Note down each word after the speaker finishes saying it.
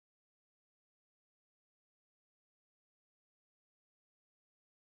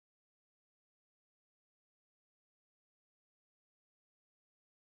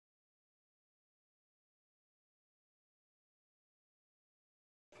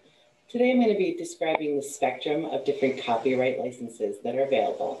Today I'm going to be describing the spectrum of different copyright licenses that are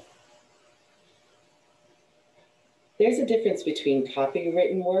available. There's a difference between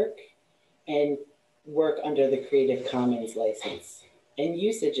copywritten work and work under the Creative Commons license, and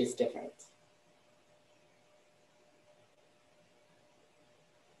usage is different.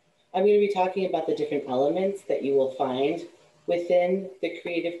 I'm going to be talking about the different elements that you will find within the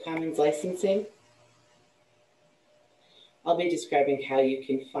Creative Commons licensing. I'll be describing how you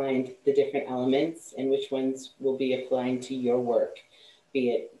can find the different elements and which ones will be applying to your work,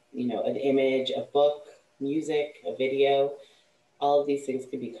 be it, an image, a book, music, a video. All of these things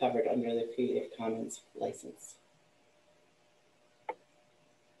can be covered under the Creative Commons license.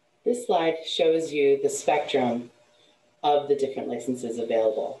 This slide shows you the spectrum of the different licenses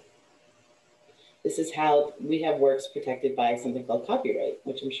available. This is how we have works protected by something called copyright,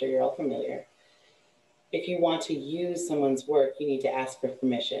 which I'm sure you're all familiar. If you want to use someone's work, you need to ask for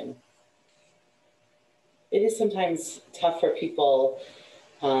permission. It is sometimes tough for people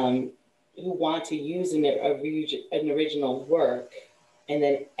who want to use an original work and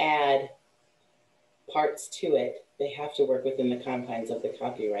then add parts to it. They have to work within the confines of the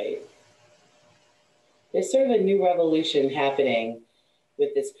copyright. There's sort of a new revolution happening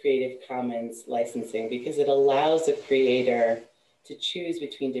with this Creative Commons licensing because it allows a creator to choose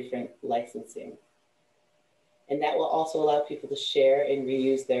between different licensing. And that will also allow people to share and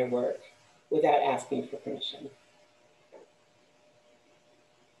reuse their work without asking for permission.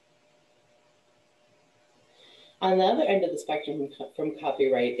 On the other end of the spectrum from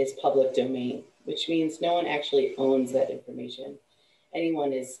copyright is public domain, which means no one actually owns that information.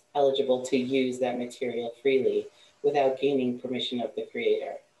 Anyone is eligible to use that material freely without gaining permission of the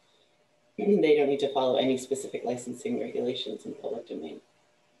creator. They don't need to follow any specific licensing regulations in public domain.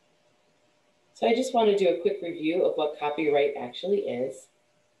 So I just want to do a quick review of what copyright actually is.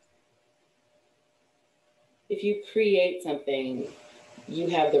 If you create something, you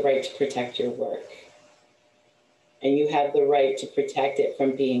have the right to protect your work. And you have the right to protect it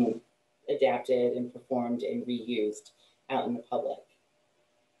from being adapted and performed and reused out in the public.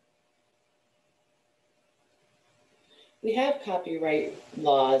 We have copyright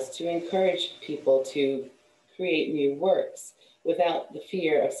laws to encourage people to create new works without the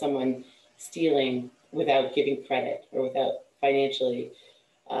fear of someone stealing without giving credit or without any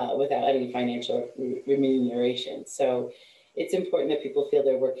financial remuneration. So it's important that people feel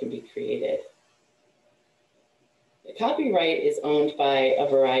their work can be created. The copyright is owned by a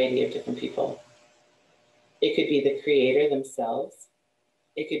variety of different people. It could be the creator themselves.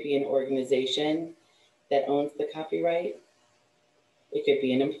 It could be an organization that owns the copyright. It could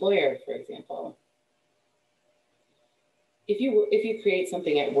be an employer, for example. If you create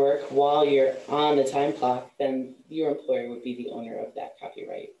something at work while you're on the time clock, then your employer would be the owner of that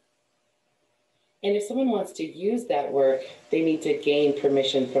copyright. And if someone wants to use that work, they need to gain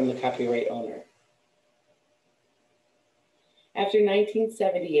permission from the copyright owner. After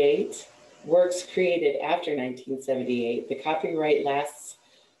 1978, works created after 1978, the copyright lasts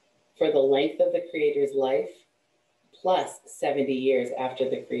for the length of the creator's life, plus 70 years after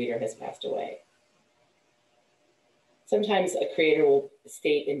the creator has passed away. Sometimes a creator will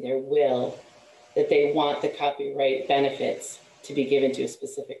state in their will that they want the copyright benefits to be given to a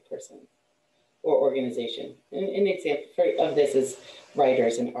specific person or organization. An example of this is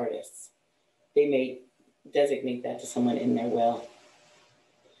writers and artists. They may designate that to someone in their will.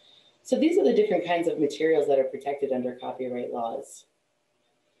 So these are the different kinds of materials that are protected under copyright laws.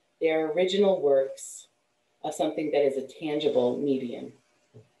 They are original works of something that is a tangible medium.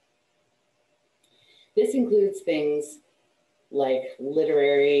 This includes things like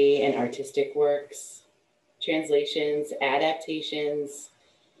literary and artistic works, translations, adaptations,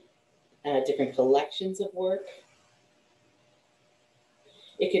 different collections of work.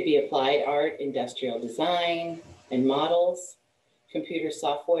 It could be applied art, industrial design, and models. Computer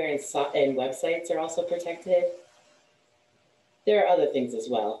software and websites are also protected. There are other things as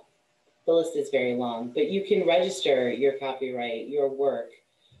well. The list is very long, but you can register your copyright, your work,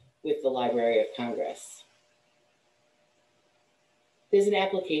 with the Library of Congress. There's an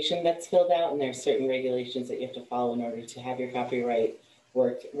application that's filled out, and there are certain regulations that you have to follow in order to have your copyright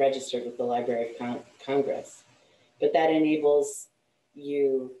work registered with the Library of Congress. But that enables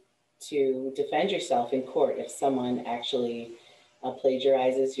you to defend yourself in court. If someone actually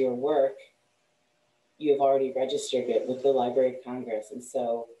plagiarizes your work, you have already registered it with the Library of Congress, and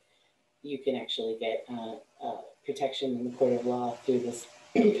so you can actually get protection in the court of law through this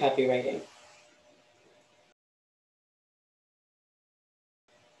copywriting.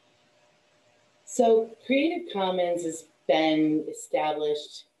 So Creative Commons has been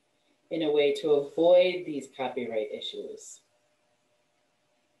established in a way to avoid these copyright issues.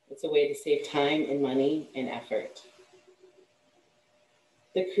 It's a way to save time and money and effort.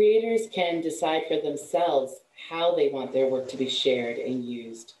 The creators can decide for themselves how they want their work to be shared and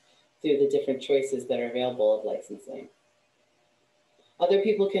used through the different choices that are available of licensing. Other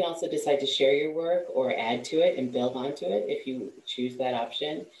people can also decide to share your work or add to it and build onto it if you choose that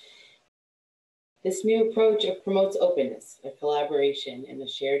option. This new approach promotes openness, a collaboration, and a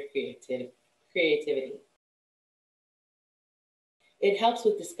shared creativity. It helps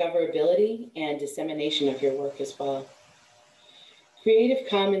with discoverability and dissemination of your work as well. Creative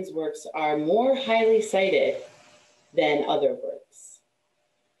Commons works are more highly cited than other works.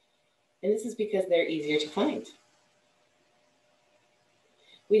 And this is because they're easier to find.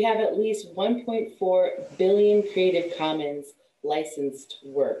 We have at least 1.4 billion Creative Commons licensed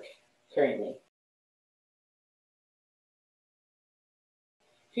work currently.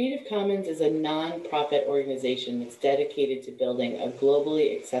 Creative Commons is a nonprofit organization that's dedicated to building a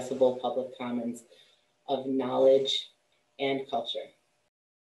globally accessible public commons of knowledge and culture.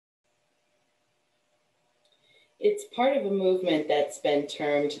 It's part of a movement that's been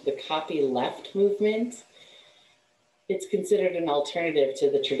termed the copyleft movement. It's considered an alternative to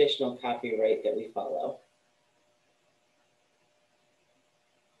the traditional copyright that we follow.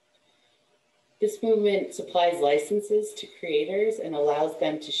 This movement supplies licenses to creators and allows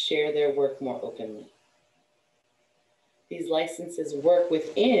them to share their work more openly. These licenses work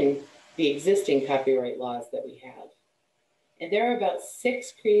within the existing copyright laws that we have. And there are about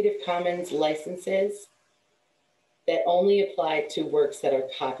 6 Creative Commons licenses that only apply to works that are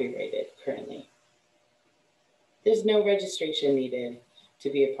copyrighted currently. There's no registration needed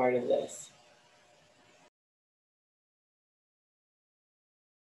to be a part of this.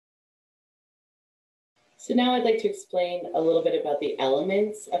 So now I'd like to explain a little bit about the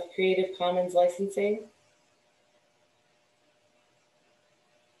elements of Creative Commons licensing.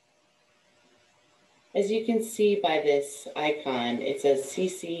 As you can see by this icon, it says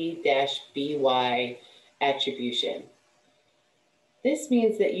CC-BY attribution. This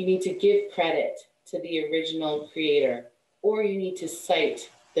means that you need to give credit to the original creator, or you need to cite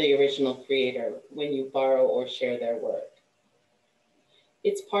the original creator when you borrow or share their work.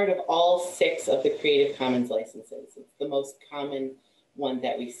 It's part of all 6 of the Creative Commons licenses. It's the most common one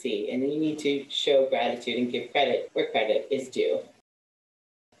that we see, and you need to show gratitude and give credit where credit is due.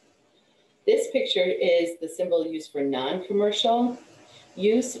 This picture is the symbol used for non-commercial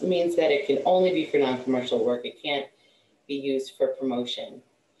use. Means that it can only be for non-commercial work. It can't be used for promotion.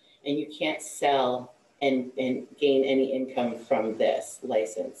 And you can't sell and gain any income from this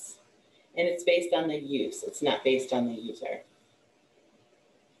license. And it's based on the use. It's not based on the user.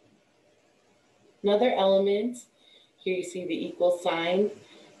 Another element, here you see the equal sign,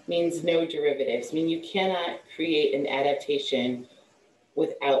 means no derivatives. I mean, you cannot create an adaptation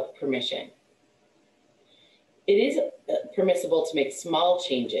without permission. It is permissible to make small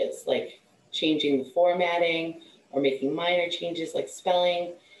changes, like changing the formatting or making minor changes like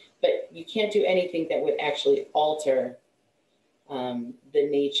spelling, but you can't do anything that would actually alter the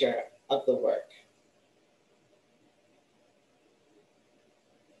nature of the work.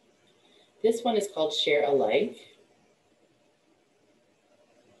 This one is called Share Alike.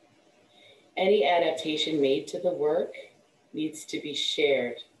 Any adaptation made to the work needs to be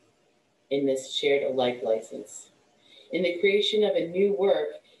shared in this Shared Alike license. In the creation of a new work,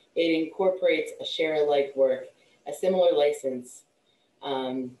 it incorporates a Share Alike work, a similar license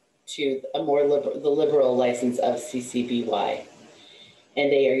to the liberal license of CC-BY,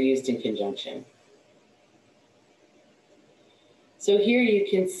 and they are used in conjunction. So here you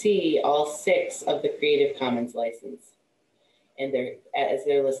can see all 6 of the Creative Commons license, and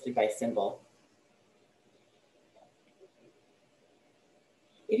they're listed by symbol.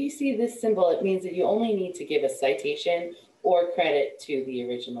 If you see this symbol, it means that you only need to give a citation or credit to the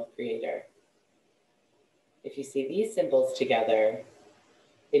original creator. If you see these symbols together,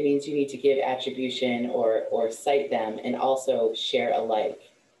 it means you need to give attribution or cite them and also share alike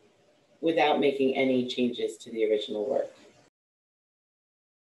without making any changes to the original work.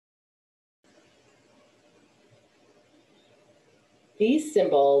 These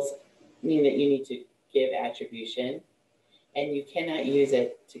symbols mean that you need to give attribution and you cannot use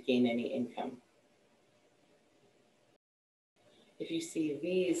it to gain any income. If you see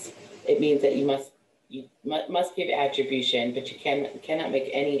these, it means that you must give attribution, but you cannot make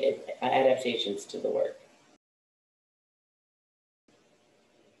any adaptations to the work.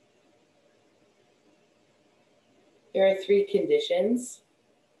 There are 3 conditions,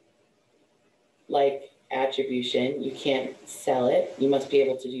 like attribution. You can't sell it. You must be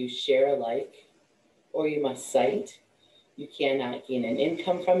able to do share alike, or you must cite. You cannot gain an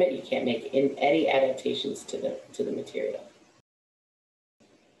income from it. You can't make any adaptations to the material.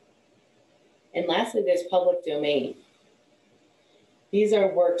 And lastly, there's public domain. These are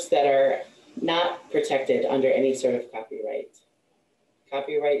works that are not protected under any sort of copyright.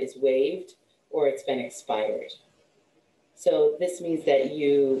 Copyright is waived or it's been expired. So this means that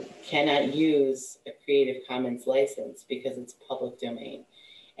you cannot use a Creative Commons license because it's public domain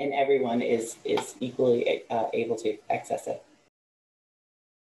and everyone is equally able to access it.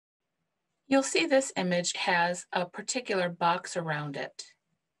 You'll see this image has a particular box around it.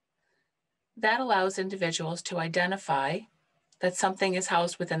 That allows individuals to identify that something is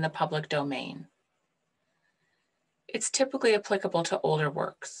housed within the public domain. It's typically applicable to older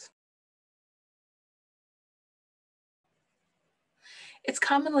works. It's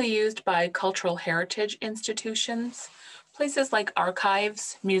commonly used by cultural heritage institutions, places like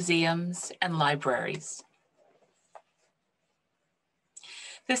archives, museums, and libraries.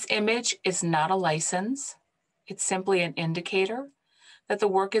 This image is not a license. It's simply an indicator that the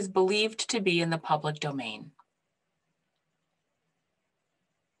work is believed to be in the public domain.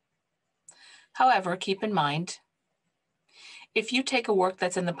 However, keep in mind, if you take a work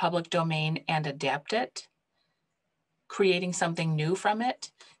that's in the public domain and adapt it, creating something new from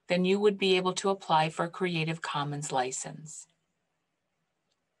it, then you would be able to apply for a Creative Commons license.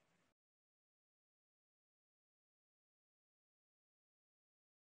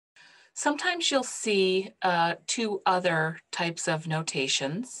 Sometimes you'll see two other types of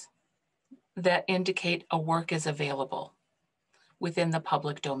notations that indicate a work is available within the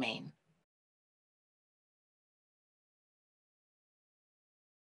public domain.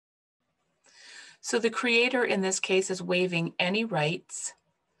 So the creator in this case is waiving any rights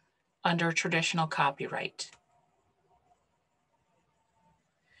under traditional copyright.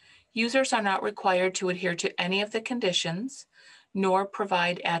 Users are not required to adhere to any of the conditions nor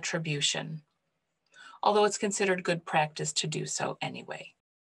provide attribution, although it's considered good practice to do so anyway.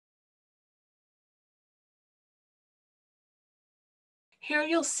 Here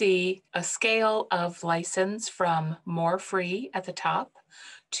you'll see a scale of license from more free at the top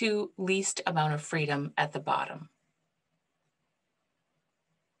to least amount of freedom at the bottom.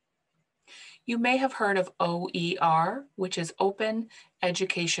 You may have heard of OER, which is Open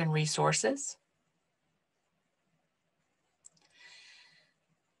Education Resources.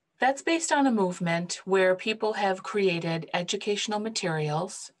 That's based on a movement where people have created educational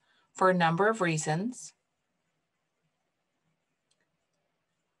materials for a number of reasons.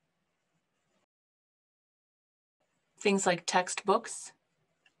 Things like textbooks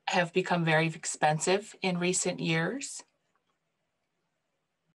have become very expensive in recent years.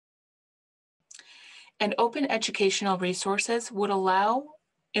 And open educational resources would allow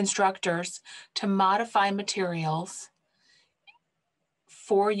instructors to modify materials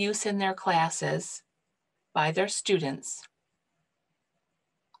for use in their classes by their students.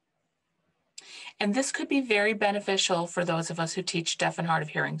 And this could be very beneficial for those of us who teach deaf and hard of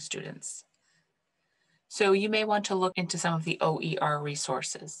hearing students. So you may want to look into some of the OER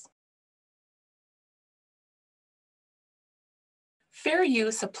resources. Fair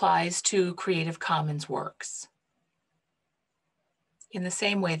use applies to Creative Commons works in the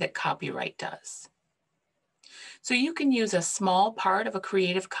same way that copyright does. So you can use a small part of a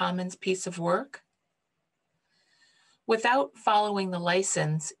Creative Commons piece of work without following the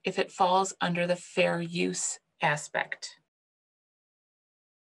license if it falls under the fair use aspect.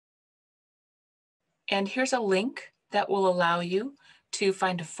 And here's a link that will allow you to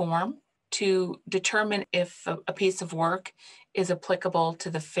find a form to determine if a piece of work is applicable to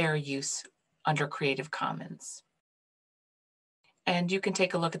the fair use under Creative Commons. And you can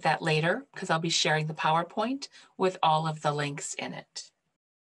take a look at that later because I'll be sharing the PowerPoint with all of the links in it.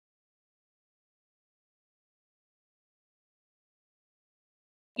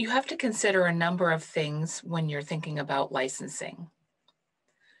 You have to consider a number of things when you're thinking about licensing.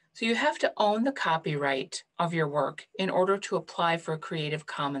 So you have to own the copyright of your work in order to apply for a Creative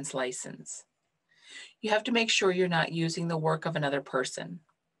Commons license. You have to make sure you're not using the work of another person.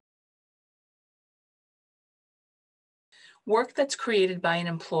 Work that's created by an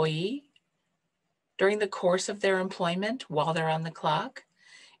employee during the course of their employment while they're on the clock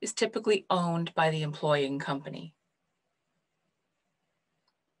is typically owned by the employing company.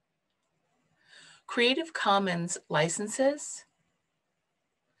 Creative Commons licenses,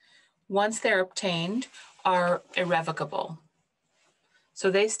 once they're obtained, are irrevocable. So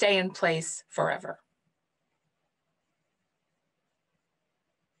they stay in place forever.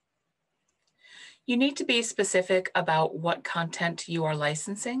 You need to be specific about what content you are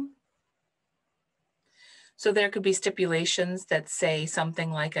licensing. So there could be stipulations that say something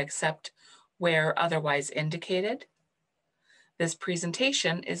like except where otherwise indicated. This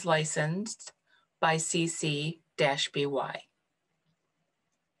presentation is licensed by CC-BY.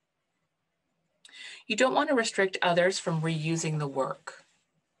 You don't want to restrict others from reusing the work.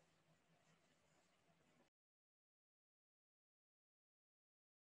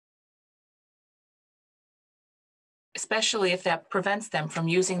 Especially if that prevents them from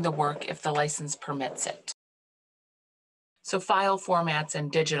using the work if the license permits it. So file formats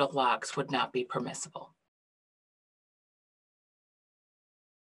and digital logs would not be permissible.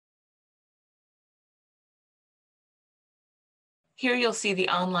 Here you'll see the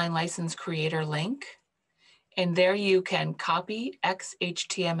online license creator link, and there you can copy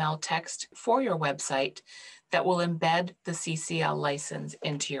XHTML text for your website that will embed the CCL license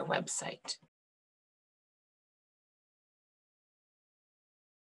into your website.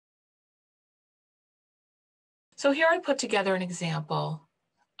 So here I put together an example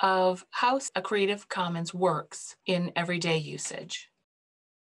of how a Creative Commons works in everyday usage.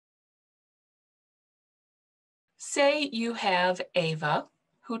 Say you have Ava,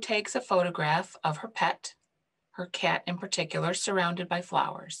 who takes a photograph of her pet, her cat in particular, surrounded by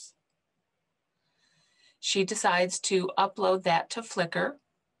flowers. She decides to upload that to Flickr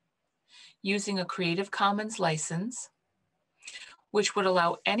using a Creative Commons license, which would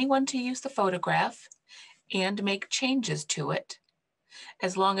allow anyone to use the photograph and make changes to it,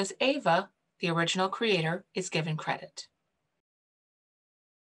 as long as Ava, the original creator, is given credit.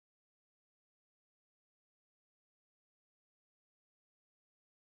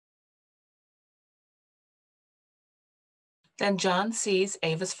 Then John sees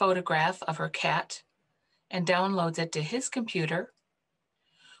Ava's photograph of her cat and downloads it to his computer,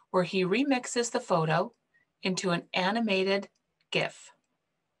 where he remixes the photo into an animated GIF.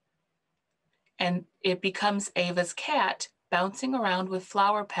 And it becomes Ava's cat bouncing around with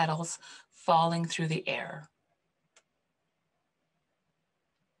flower petals falling through the air.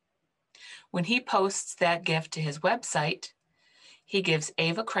 When he posts that GIF to his website, he gives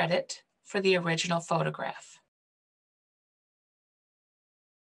Ava credit for the original photograph.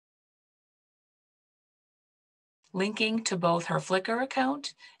 Linking to both her Flickr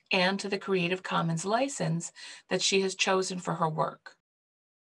account and to the Creative Commons license that she has chosen for her work.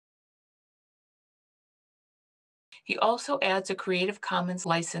 He also adds a Creative Commons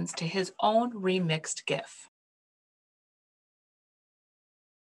license to his own remixed GIF.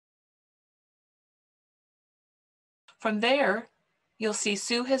 From there, you'll see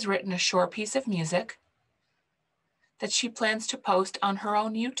Sue has written a short piece of music that she plans to post on her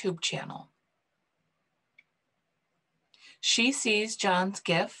own YouTube channel. She sees John's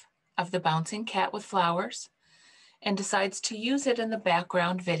GIF of the bouncing cat with flowers and decides to use it in the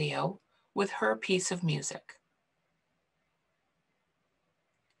background video with her piece of music.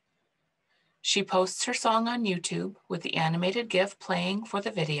 She posts her song on YouTube with the animated GIF playing for the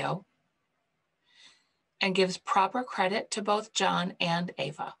video and gives proper credit to both John and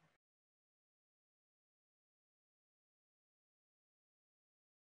Ava.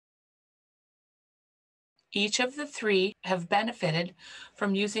 Each of the three have benefited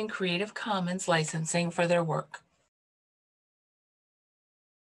from using Creative Commons licensing for their work.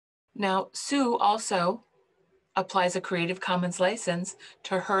 Now, Sue also applies a Creative Commons license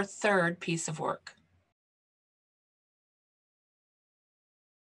to her third piece of work.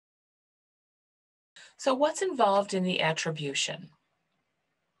 So what's involved in the attribution?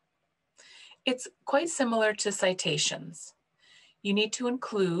 It's quite similar to citations. You need to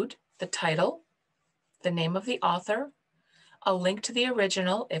include the title, the name of the author, a link to the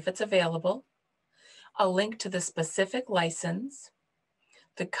original if it's available, a link to the specific license,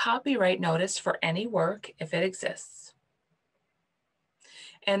 the copyright notice for any work if it exists.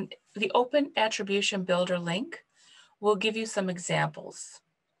 And the Open Attribution Builder link will give you some examples.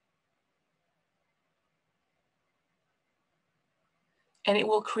 And it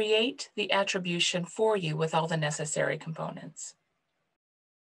will create the attribution for you with all the necessary components.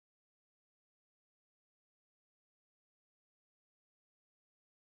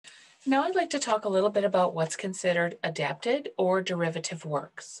 Now I'd like to talk a little bit about what's considered adapted or derivative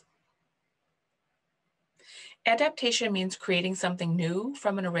works. Adaptation means creating something new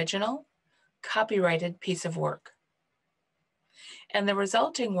from an original, copyrighted piece of work. And the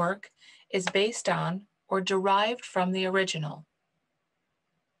resulting work is based on or derived from the original.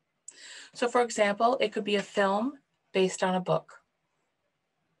 So for example, it could be a film based on a book.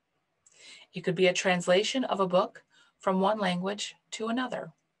 It could be a translation of a book from one language to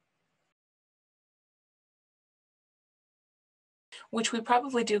another. which we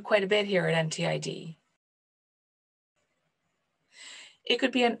probably do quite a bit here at NTID. It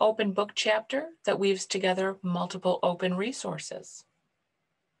could be an open book chapter that weaves together multiple open resources.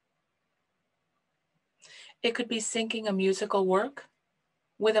 It could be syncing a musical work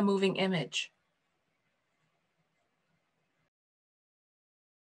with a moving image.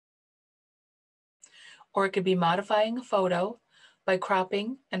 Or it could be modifying a photo by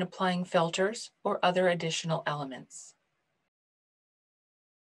cropping and applying filters or other additional elements.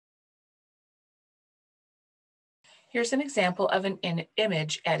 Here's an example of an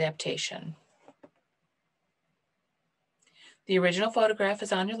image adaptation. The original photograph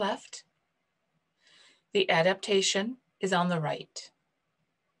is on your left. The adaptation is on the right.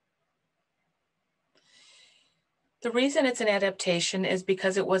 The reason it's an adaptation is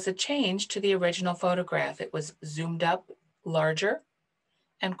because it was a change to the original photograph. It was zoomed up, larger,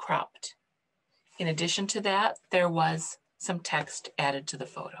 and cropped. In addition to that, there was some text added to the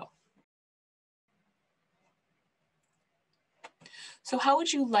photo. So how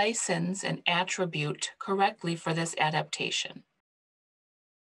would you license an attribute correctly for this adaptation?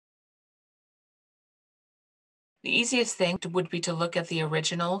 The easiest thing would be to look at the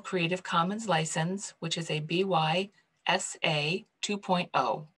original Creative Commons license, which is a BY SA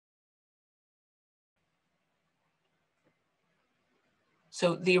 2.0.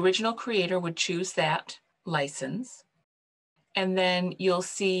 So the original creator would choose that license, and then you'll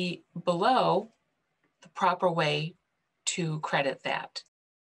see below the proper way to credit that.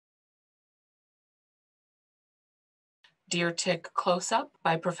 Deer Tick Close-Up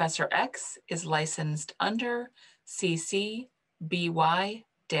by Professor X is licensed under CC BY-SA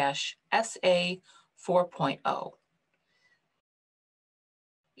 4.0.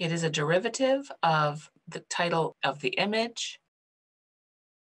 It is a derivative of the title of the image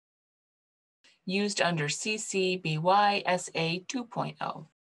used under CC BY-SA 2.0.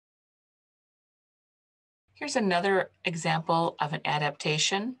 Here's another example of an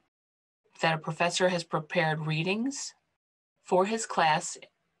adaptation that a professor has prepared readings for his class,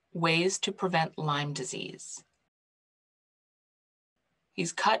 Ways to Prevent Lyme Disease.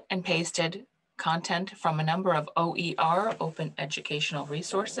 He's cut and pasted content from a number of OER, open educational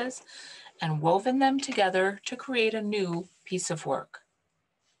resources, and woven them together to create a new piece of work.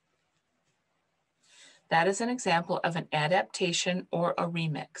 That is an example of an adaptation or a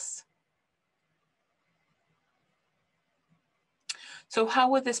remix. So how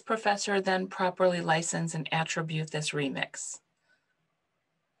would this professor then properly license and attribute this remix?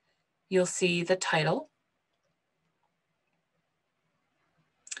 You'll see the title,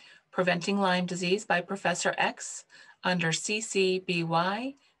 Preventing Lyme Disease by Professor X, under CC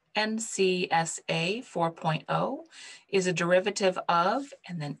BY NCSA 4.0 is a derivative of,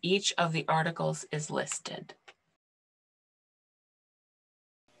 and then each of the articles is listed.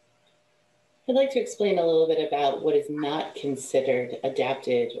 I'd like to explain a little bit about what is not considered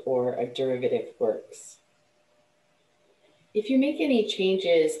adapted or a derivative works. If you make any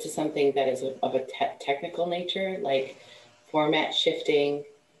changes to something that is of a technical nature, like format shifting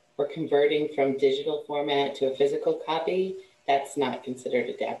or converting from digital format to a physical copy, that's not considered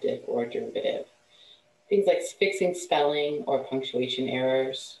adaptive or derivative. Things like fixing spelling or punctuation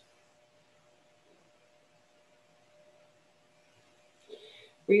errors.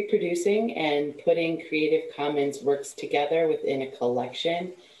 Reproducing and putting Creative Commons works together within a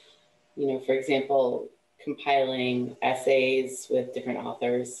collection. For example, compiling essays with different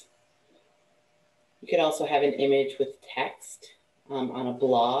authors. You could also have an image with text on a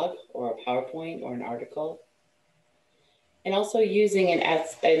blog or a PowerPoint or an article. And also using an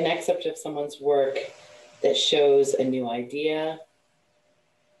excerpt of someone's work that shows a new idea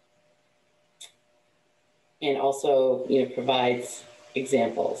and also provides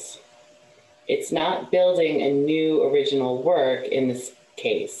examples. It's not building a new original work in this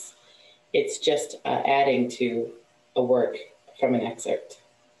case. It's just adding to a work from an excerpt.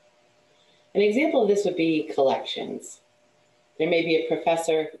 An example of this would be collections. There may be a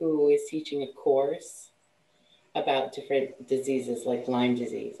professor who is teaching a course about different diseases like Lyme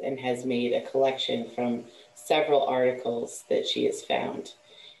disease and has made a collection from several articles that she has found.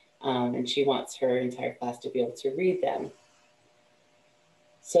 And she wants her entire class to be able to read them.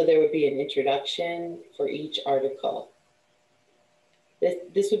 So there would be an introduction for each article.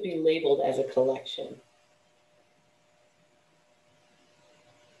 This would be labeled as a collection.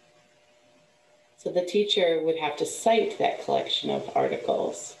 So the teacher would have to cite that collection of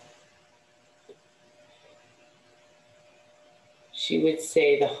articles. She would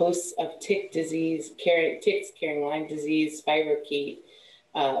say the hosts of tick disease, ticks carrying Lyme disease, spirochete,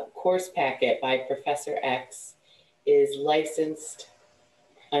 course packet by Professor X is licensed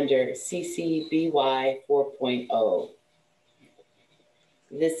under CC BY 4.0.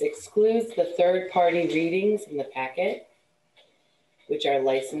 This excludes the third-party readings in the packet, which are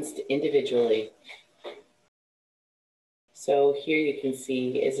licensed individually. So here you can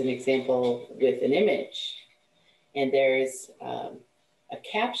see is an example with an image, and there's a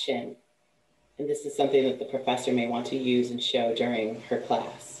caption, and this is something that the professor may want to use and show during her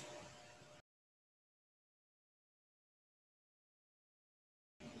class.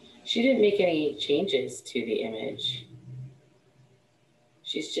 She didn't make any changes to the image.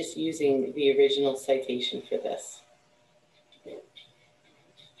 She's just using the original citation for this.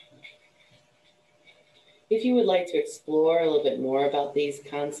 If you would like to explore a little bit more about these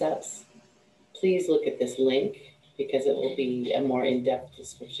concepts, please look at this link because it will be a more in-depth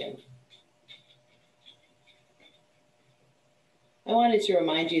description. I wanted to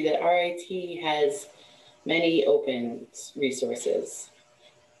remind you that RIT has many open resources.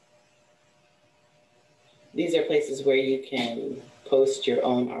 These are places where you can post your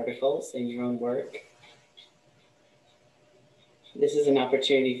own articles and your own work. This is an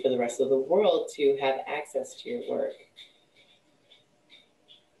opportunity for the rest of the world to have access to your work.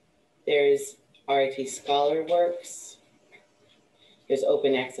 There's RIT Scholar Works. There's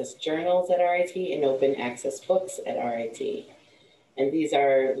open access journals at RIT and open access books at RIT. And these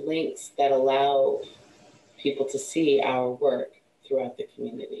are links that allow people to see our work throughout the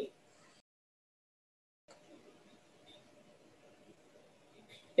community.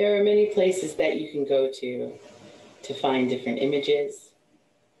 There are many places that you can go to find different images,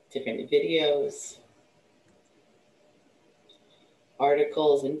 different videos,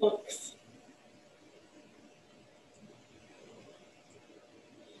 articles, and books.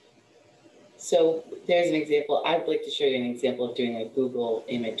 So there's an example. I'd like to show you an example of doing a Google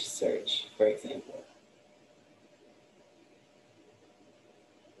image search, for example.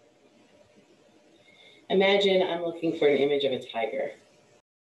 Imagine I'm looking for an image of a tiger.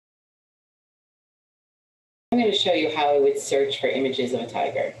 I'm going to show you how I would search for images of a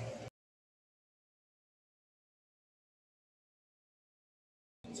tiger.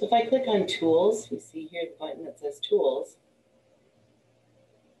 So if I click on Tools, you see here the button that says Tools.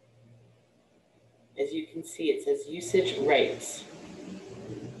 As you can see, it says Usage Rights.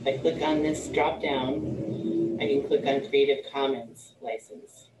 If I click on this drop down, I can click on Creative Commons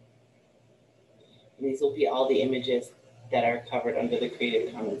license. And these will be all the images that are covered under the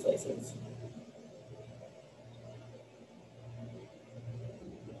Creative Commons license.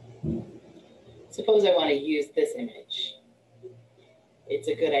 Suppose I want to use this image. It's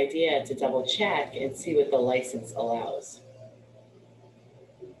a good idea to double check and see what the license allows.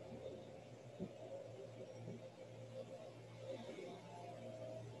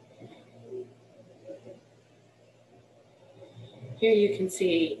 Here you can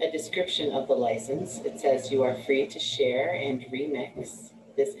see a description of the license. It says you are free to share and remix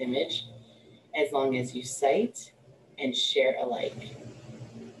this image as long as you cite and share alike.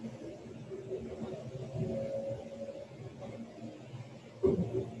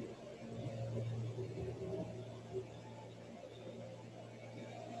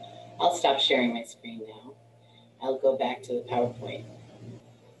 I'll stop sharing my screen now. I'll go back to the PowerPoint.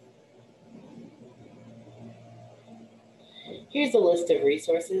 Here's a list of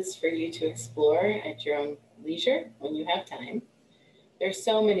resources for you to explore at your own leisure when you have time. There's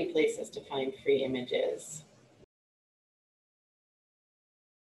so many places to find free images.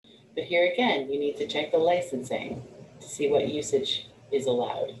 But here again, you need to check the licensing to see what usage is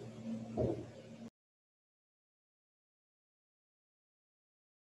allowed.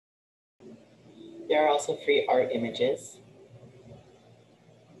 There are also free art images.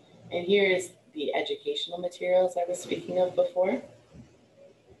 And here is the educational materials I was speaking of before.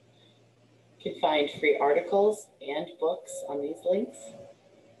 You can find free articles and books on these links,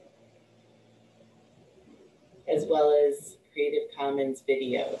 as well as Creative Commons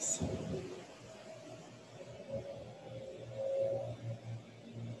videos.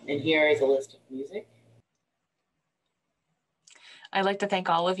 And here is a list of music. I'd like to thank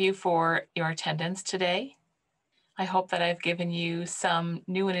all of you for your attendance today. I hope that I've given you some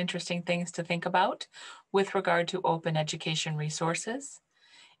new and interesting things to think about with regard to open education resources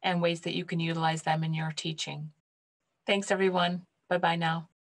and ways that you can utilize them in your teaching. Thanks, everyone. Bye-bye now.